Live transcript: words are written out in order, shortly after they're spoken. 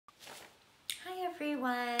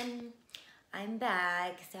everyone, I'm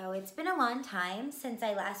back. So it's been a long time since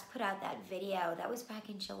I last put out that video. That was back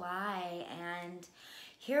in July, and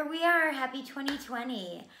here we are. Happy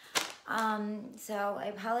 2020. So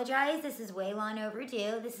I apologize, this is way long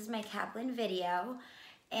overdue. This is my Kaplan video,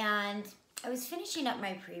 and I was finishing up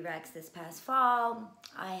my prereqs this past fall.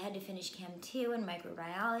 I had to finish Chem 2 in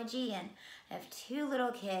microbiology, and I have 2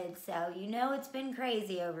 little kids, so you know it's been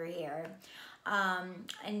crazy over here.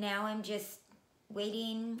 And now I'm just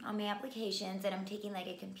waiting on my applications, and I'm taking like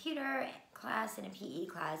a computer class and a PE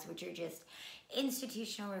class, which are just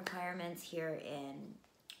institutional requirements here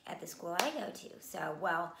at the school I go to. So,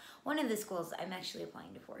 well, one of the schools, I'm actually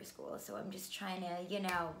applying to 4 schools, so I'm just trying to, you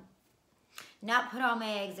know, not put all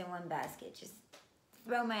my eggs in one basket, just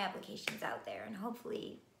throw my applications out there, and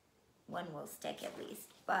hopefully one will stick at least.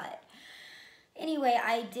 But anyway,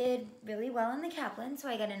 I did really well on the Kaplan, so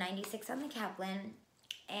I got a 96 on the Kaplan,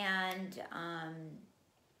 and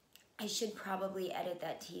I should probably edit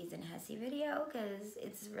that T's and Hesse video because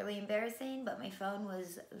it's really embarrassing, but my phone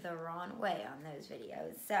was the wrong way on those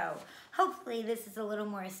videos. So hopefully this is a little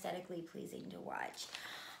more aesthetically pleasing to watch.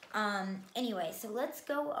 Anyway, so let's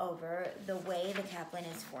go over the way the Kaplan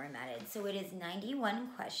is formatted. So it is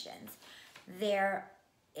 91 questions. There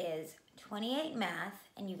is 28 math,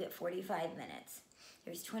 and you get 45 minutes.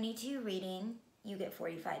 There's 22 reading, you get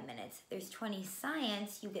 45 minutes. There's 20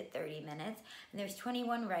 science, you get 30 minutes. And there's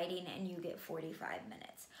 21 writing, and you get 45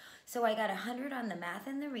 minutes. So I got 100 on the math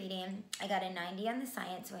and the reading. I got a 90 on the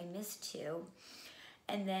science, so I missed 2.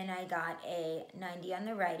 And then I got a 90 on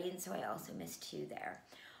the writing, so I also missed 2 there.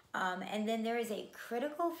 And then there is a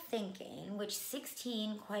critical thinking, which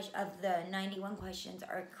 16 of the 91 questions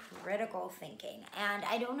are critical thinking. And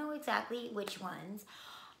I don't know exactly which ones.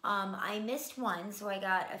 I missed 1, so I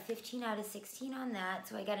got a 15 out of 16 on that,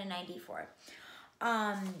 so I got a 94.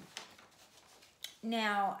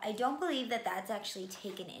 Now, I don't believe that that's actually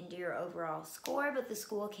taken into your overall score, but the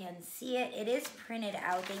school can see it. It is printed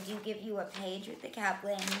out. They do give you a page with the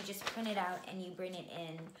Kaplan. You just print it out and you bring it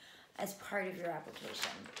in as part of your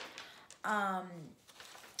application.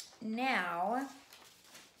 Now,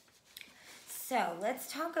 so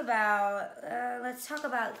let's talk about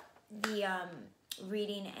the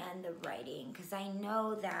reading and the writing, because I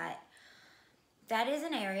know that is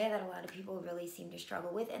an area that a lot of people really seem to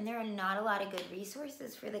struggle with, and there are not a lot of good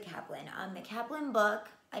resources for the Kaplan. The Kaplan book,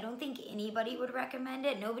 I don't think anybody would recommend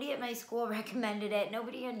it. Nobody at my school recommended it.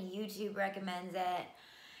 Nobody on YouTube recommends it.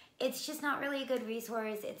 It's just not really a good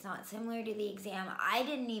resource. It's not similar to the exam. I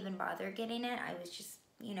didn't even bother getting it. I was just,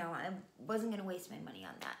 you know, I wasn't going to waste my money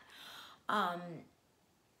on that.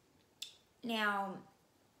 Now,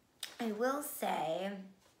 I will say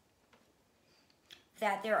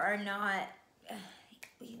that there are not,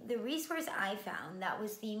 the resource I found that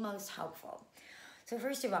was the most helpful. So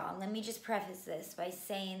first of all, let me just preface this by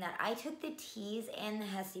saying that I took the T's and the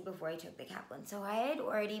Hesse before I took the Kaplan. So I had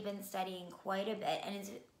already been studying quite a bit,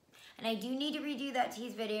 and I do need to redo that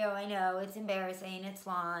T's video. I know, it's embarrassing, it's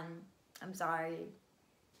long. I'm sorry,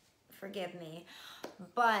 forgive me.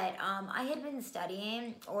 But I had been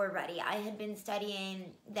studying already. I had been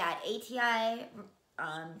studying that ATI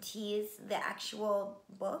T's, the actual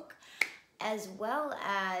book, as well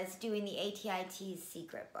as doing the ATI T's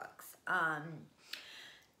secret books.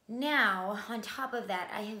 Now, on top of that,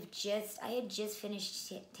 I had just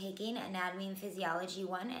finished taking Anatomy and Physiology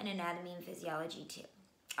 1 and Anatomy and Physiology 2.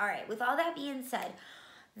 All right, with all that being said,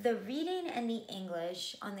 the reading and the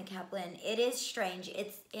English on the Kaplan, it is strange.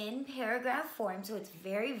 It's in paragraph form, so it's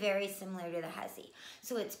very, very similar to the Hesse.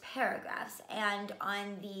 So it's paragraphs, and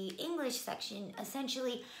on the English section,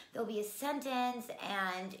 essentially, there'll be a sentence,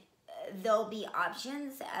 and there'll be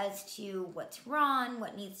options as to what's wrong,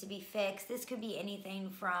 what needs to be fixed. This could be anything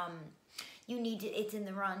from it's in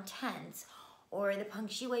the wrong tense, or the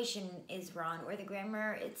punctuation is wrong, or the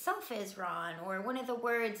grammar itself is wrong, or one of the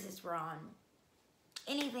words is wrong.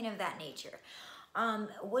 Anything of that nature.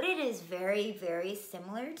 What it is very, very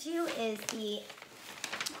similar to is the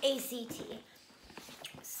ACT.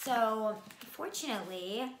 So,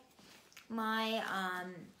 fortunately, my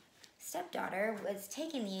stepdaughter was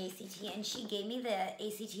taking the ACT, and she gave me the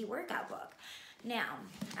ACT workout book. Now,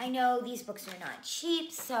 I know these books are not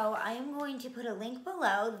cheap, so I am going to put a link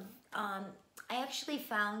below. I actually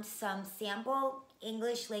found some sample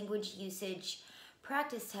English language usage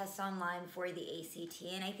practice tests online for the ACT,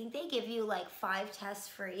 and I think they give you like 5 tests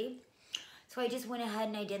free. So I just went ahead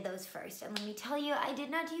and I did those first, and let me tell you, I did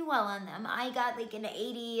not do well on them. I got like an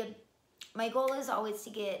 80. My goal is always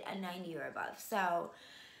to get a 90 or above, so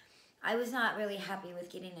I was not really happy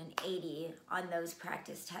with getting an 80 on those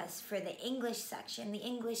practice tests for the English section. The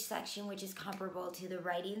English section, which is comparable to the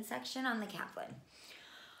writing section on the Kaplan.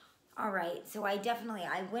 All right, so I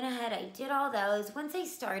went ahead, I did all those. Once I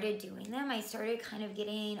started doing them, I started kind of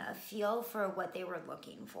getting a feel for what they were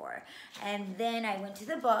looking for. And then I went to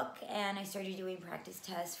the book and I started doing practice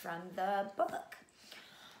tests from the book.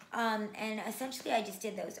 And essentially I just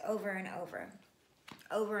did those over and over.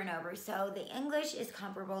 So the English is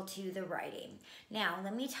comparable to the writing. Now,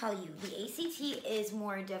 let me tell you, the ACT is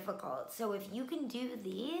more difficult. So if you can do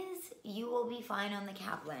these, you will be fine on the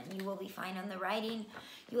Kaplan. You will be fine on the writing.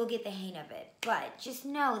 You will get the hang of it. But just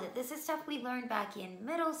know that this is stuff we learned back in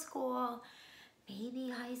middle school, maybe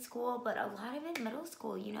high school, but a lot of it middle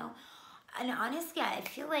school, you know. And honestly, I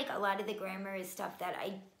feel like a lot of the grammar is stuff that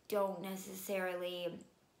I don't necessarily...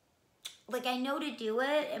 Like, I know to do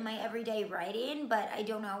it in my everyday writing, but I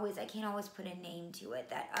can't always put a name to it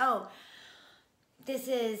that, oh, this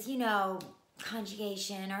is, you know,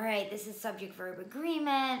 conjugation. All right, this is subject-verb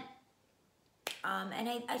agreement. And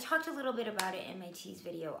I talked a little bit about it in my T's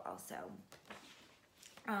video also,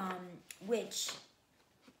 which,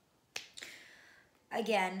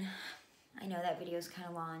 again, I know that video is kind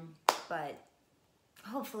of long, but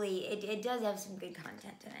hopefully it does have some good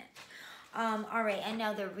content in it. All right, and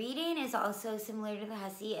now the reading is also similar to the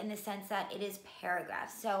Hussey in the sense that it is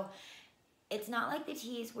paragraphs. So it's not like the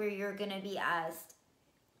T's where you're going to be asked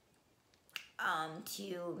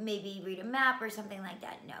to maybe read a map or something like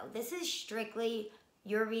that. No, this is strictly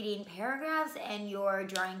you're reading paragraphs and you're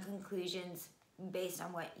drawing conclusions based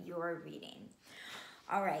on what you're reading.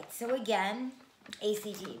 All right, so again,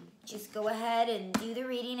 ACT. Just go ahead and do the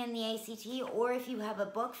reading in the ACT, or if you have a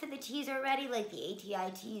book for the T's already, like the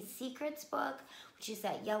ATIT Secrets book, which is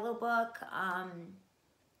that yellow book,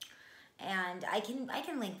 and I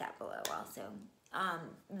can link that below also.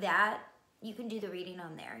 That you can do the reading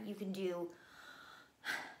on there. You can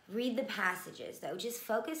read the passages though. Just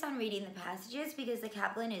focus on reading the passages because the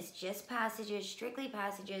Kaplan is just passages, strictly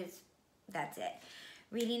passages. That's it.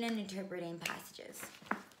 Reading and interpreting passages.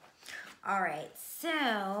 All right,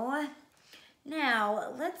 so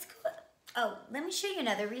now let's go. Oh, let me show you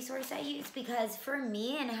another resource I use because for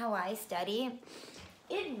me and how I study,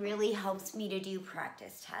 it really helps me to do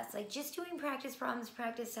practice tests. Like just doing practice problems,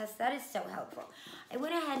 practice tests, that is so helpful. I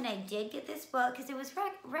went ahead and I did get this book because it was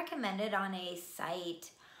recommended on a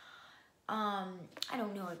site. I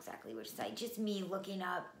don't know exactly which site, just me looking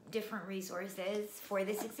up different resources for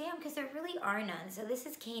this exam because there really are none. So this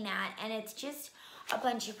is KNAT and it's just a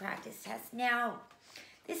bunch of practice tests. Now,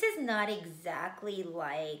 this is not exactly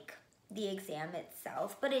like the exam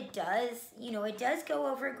itself, but it does, you know, it does go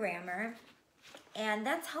over grammar and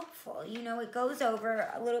that's helpful. You know, it goes over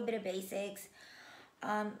a little bit of basics,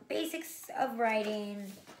 basics of writing,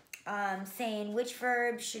 saying which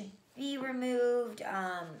verb should be removed.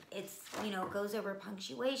 It's, you know, goes over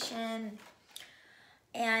punctuation.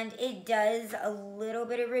 And it does a little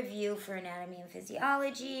bit of review for anatomy and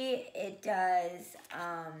physiology. It does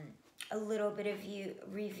a little bit of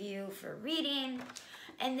review for reading.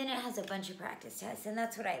 And then it has a bunch of practice tests. And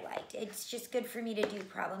that's what I liked. It's just good for me to do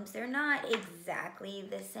problems. They're not exactly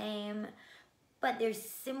the same, but they're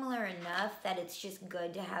similar enough that it's just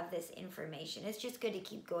good to have this information. It's just good to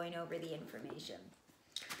keep going over the information.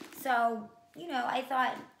 So, you know, I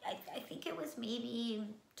thought, I think it was maybe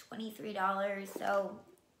 $23, so,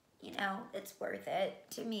 you know, it's worth it.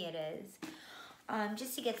 To me it is.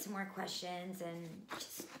 Just to get some more questions and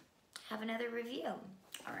just have another review.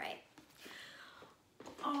 All right.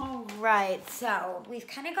 All right, so we've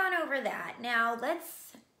kind of gone over that. Now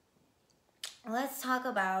let's talk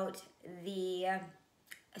about the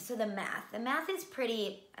math. The math is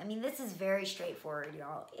pretty, I mean, this is very straightforward,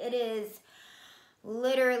 y'all. It is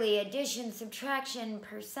literally addition, subtraction,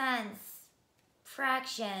 percents,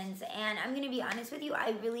 fractions, and I'm going to be honest with you,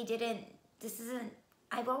 I really didn't,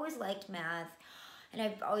 I've always liked math, and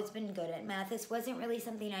I've always been good at math. This wasn't really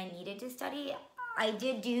something I needed to study. I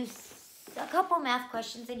did do a couple math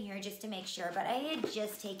questions in here just to make sure, but I had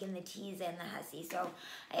just taken the T's and the Hussey, so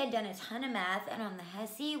I had done a ton of math, and on the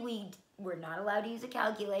Hussey, we were not allowed to use a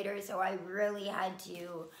calculator, so I really had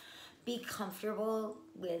to be comfortable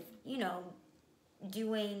with, you know,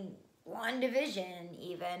 doing long division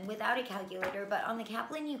even without a calculator, but on the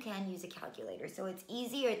Kaplan you can use a calculator, so it's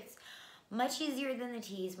easier. It's much easier than the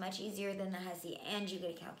T's, much easier than the Hussey, and you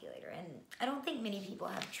get a calculator, and I don't think many people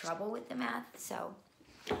have trouble with the math, so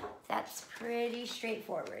that's pretty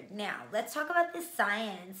straightforward. Now let's talk about the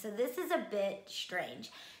science. So this is a bit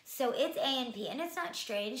strange. So it's A and P, and it's not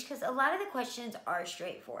strange because a lot of the questions are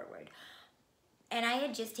straightforward, and I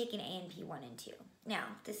had just taken A and P 1 and 2. Now,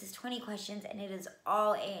 this is 20 questions and it is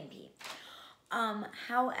all A and P.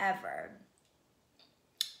 However,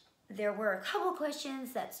 there were a couple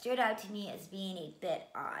questions that stood out to me as being a bit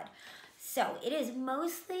odd. So it is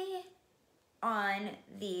mostly on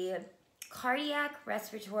the cardiac,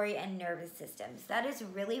 respiratory, and nervous systems. That is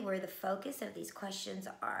really where the focus of these questions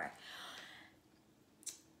are.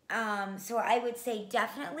 So I would say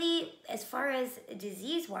definitely, as far as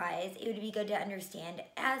disease-wise, it would be good to understand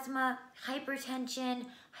asthma, hypertension,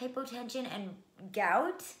 hypotension, and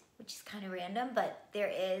gout, which is kind of random, but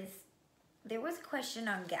there was a question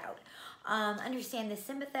on gout. Understand the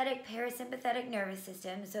sympathetic, parasympathetic nervous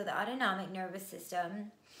system, so the autonomic nervous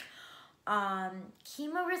system.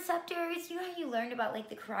 Chemoreceptors, you know how you learned about like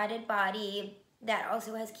the carotid body that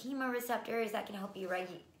also has chemoreceptors that can help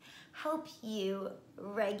you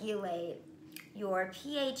regulate your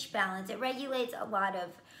pH balance. It regulates a lot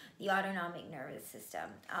of the autonomic nervous system.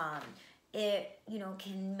 It, you know,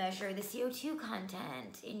 can measure the CO2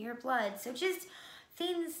 content in your blood. So just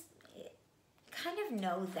things, kind of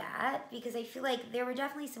know that, because I feel like there were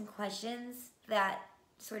definitely some questions that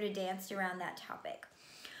sort of danced around that topic.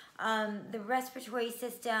 The respiratory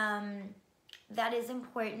system, that is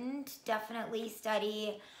important. Definitely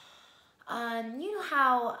study. You know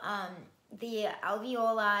how the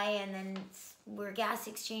alveoli and then where gas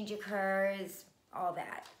exchange occurs, all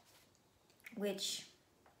that, which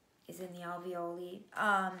is in the alveoli,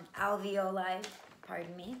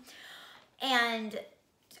 pardon me. And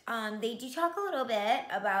they do talk a little bit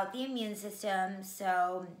about the immune system,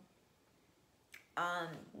 so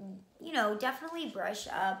you know, definitely brush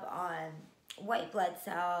up on white blood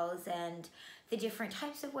cells and the different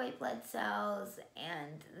types of white blood cells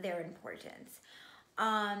and their importance.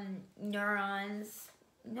 Neurons,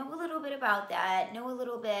 know a little bit about that, know a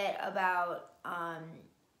little bit about,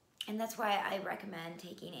 and that's why I recommend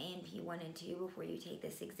taking A and P 1 and 2 before you take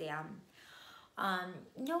this exam.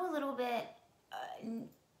 Know a little bit,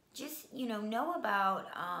 just, you know about,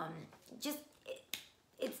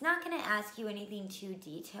 it's not going to ask you anything too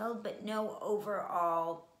detailed, but know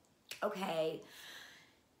overall, okay,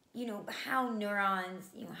 you know, how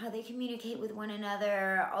neurons, you know, how they communicate with one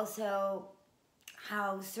another, also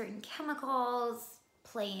how certain chemicals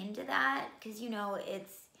play into that, because, you know,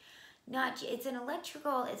 it's an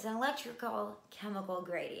electrical chemical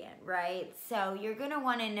gradient, right? So you're going to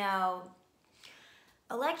want to know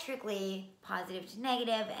electrically positive to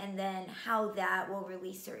negative, and then how that will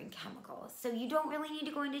release certain chemicals. So you don't really need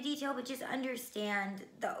to go into detail, but just understand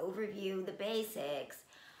the overview, the basics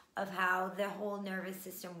of how the whole nervous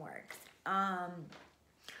system works.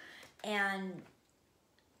 And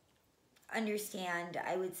understand,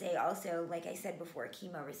 I would say also, like I said before,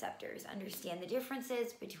 chemoreceptors. Understand the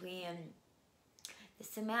differences between the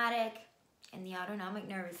somatic and the autonomic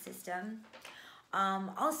nervous system.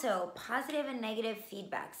 Also, positive and negative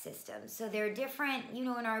feedback systems. So they're different, you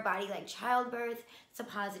know, in our body, like childbirth, it's a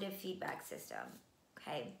positive feedback system,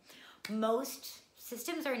 okay? Most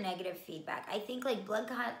systems are negative feedback. I think like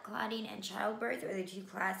blood clotting and childbirth are the two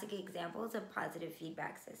classic examples of positive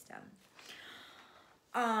feedback system.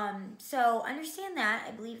 So understand that.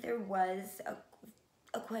 I believe there was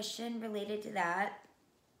a question related to that.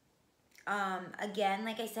 Again,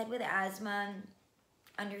 like I said with asthma,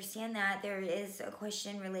 understand that there is a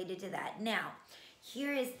question related to that. Now,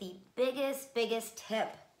 here is the biggest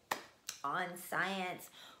tip on science.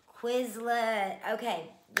 Quizlet.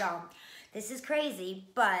 Okay, y'all, this is crazy,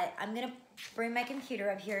 but I'm gonna bring my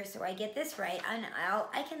computer up here so I get this right, and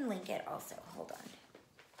I can link it also. Hold on.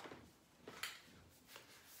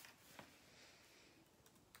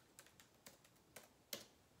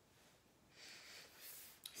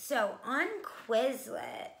 So on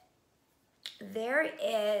Quizlet, there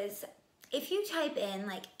is, if you type in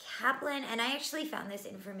like Kaplan, and I actually found this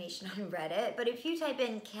information on Reddit, but if you type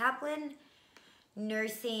in Kaplan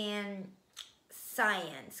nursing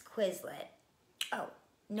science Quizlet, oh,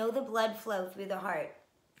 know the blood flow through the heart,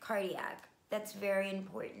 cardiac. That's very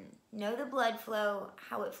important. Know the blood flow,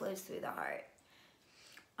 how it flows through the heart.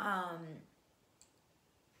 I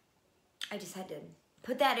just had to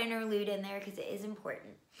put that interlude in there because it is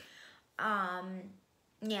important.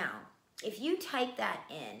 Now, if you type that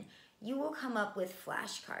in, you will come up with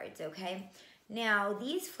flashcards, okay? Now,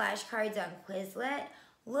 these flashcards on Quizlet,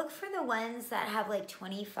 look for the ones that have like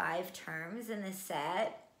 25 terms in the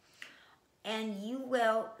set, and you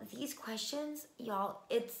will, these questions, y'all,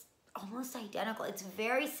 it's almost identical. It's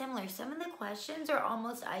very similar. Some of the questions are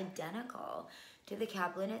almost identical to the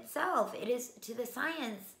Kaplan itself. It is to the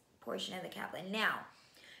science portion of the Kaplan. Now,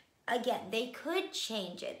 again, they could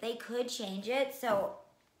change it. They could change it, so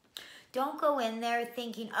don't go in there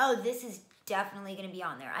thinking, oh, this is definitely going to be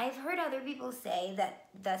on there. I've heard other people say that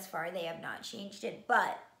thus far they have not changed it,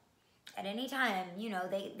 but at any time, you know,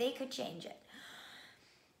 they could change it.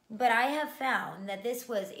 But I have found that this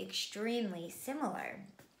was extremely similar.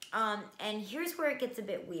 And here's where it gets a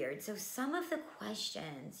bit weird. So some of the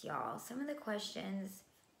questions, y'all, some of the questions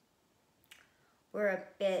were a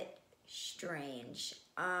bit strange.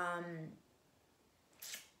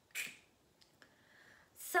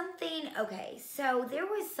 Okay, so there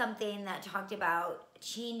was something that talked about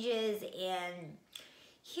changes in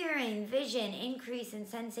hearing, vision, increase in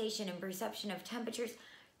sensation and perception of temperatures.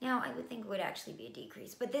 Now, I would think it would actually be a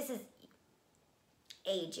decrease, but this is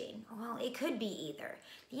aging. Well, it could be either.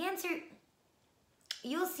 The answer,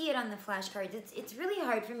 you'll see it on the flashcards. It's really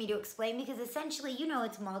hard for me to explain because essentially, you know,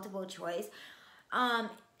 it's multiple choice.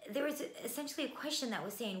 There was essentially a question that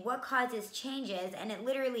was saying what causes changes, and it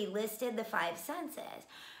literally listed the 5 senses.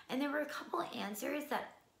 And there were a couple answers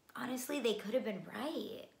that honestly they could have been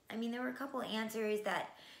right. I mean, there were a couple answers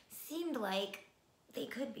that seemed like they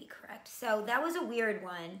could be correct. So that was a weird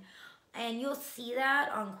one. And you'll see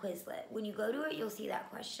that on Quizlet. When you go to it, you'll see that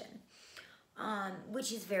question,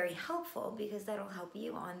 which is very helpful because that'll help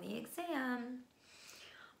you on the exam.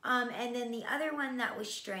 And then the other one that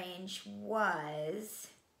was strange was,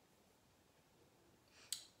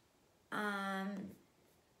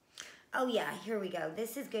 oh yeah, here we go.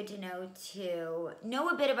 This is good to know too. Know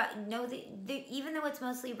a bit about, even though it's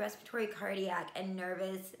mostly respiratory, cardiac, and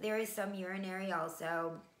nervous, there is some urinary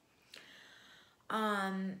also.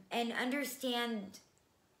 And understand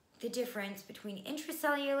the difference between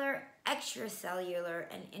intracellular, extracellular,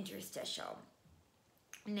 and interstitial.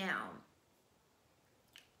 Now,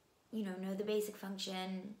 you know the basic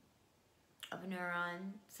function of a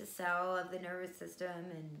neuron. It's a cell of the nervous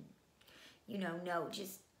system, and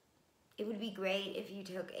just, it would be great if you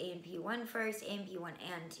took A&P1 first, A&P1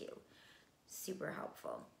 and 2. Super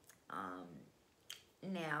helpful.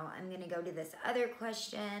 Now, I'm going to go to this other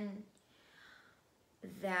question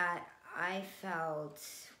that I felt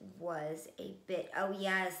was a bit, oh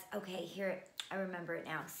yes, okay, here, I remember it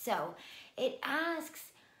now. So, it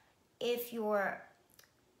asks if your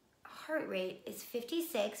heart rate is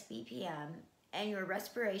 56 BPM and your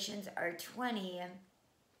respirations are 20,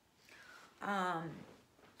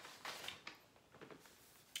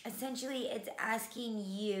 essentially it's asking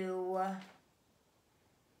you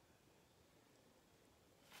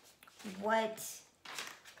what,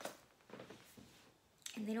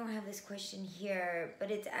 and they don't have this question here, but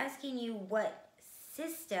it's asking you what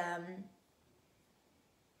system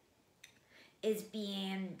is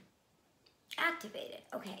being activated.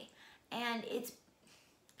 Okay, and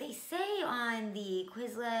they say on the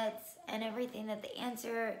Quizlets and everything that the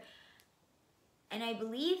answer, and I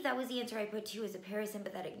believe that was the answer I put too, is a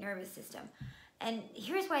parasympathetic nervous system. And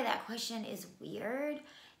here's why that question is weird.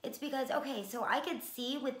 It's because, okay, so I could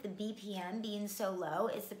see with the BPM being so low,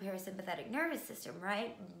 it's the parasympathetic nervous system,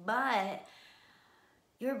 right? But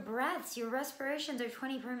your breaths, your respirations are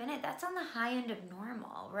 20 per minute. That's on the high end of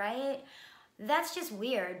normal, right? That's just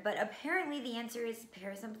weird, but apparently the answer is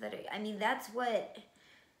parasympathetic. I mean, that's what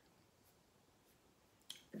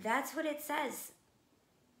it says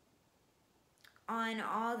on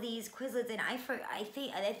all these Quizlets, and I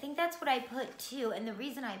think that's what I put too. And the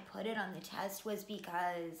reason I put it on the test was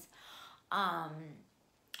because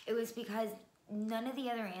none of the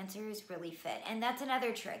other answers really fit. And that's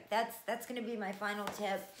another trick. That's going to be my final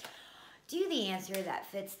tip. Do the answer that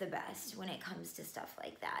fits the best when it comes to stuff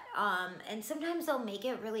like that. And sometimes they'll make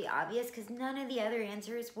it really obvious because none of the other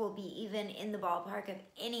answers will be even in the ballpark of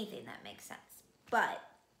anything that makes sense. But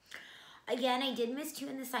again, I did miss 2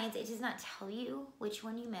 in the science. It does not tell you which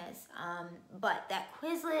one you miss. But that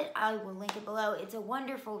Quizlet, I will link it below. It's a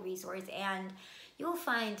wonderful resource, and you'll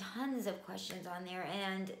find tons of questions on there,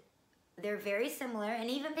 and they're very similar. And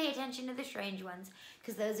even pay attention to the strange ones,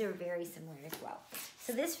 because those are very similar as well.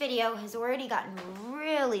 So this video has already gotten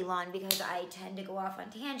really long because I tend to go off on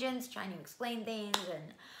tangents trying to explain things,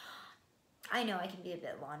 and I know I can be a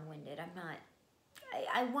bit long-winded.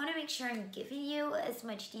 I want to make sure I'm giving you as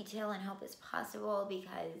much detail and help as possible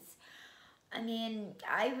because, I mean,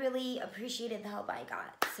 I really appreciated the help I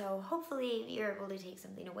got. So hopefully you're able to take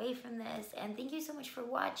something away from this. And thank you so much for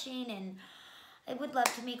watching. And I would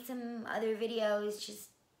love to make some other videos just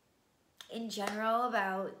in general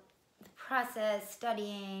about the process,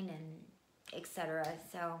 studying, and etc.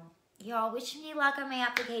 So y'all wish me luck on my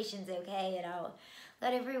applications, okay? And I'll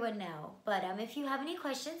let everyone know. But if you have any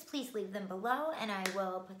questions, please leave them below, and I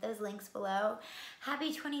will put those links below.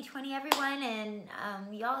 Happy 2020, everyone, and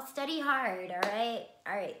y'all study hard, all right?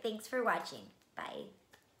 All right, thanks for watching. Bye.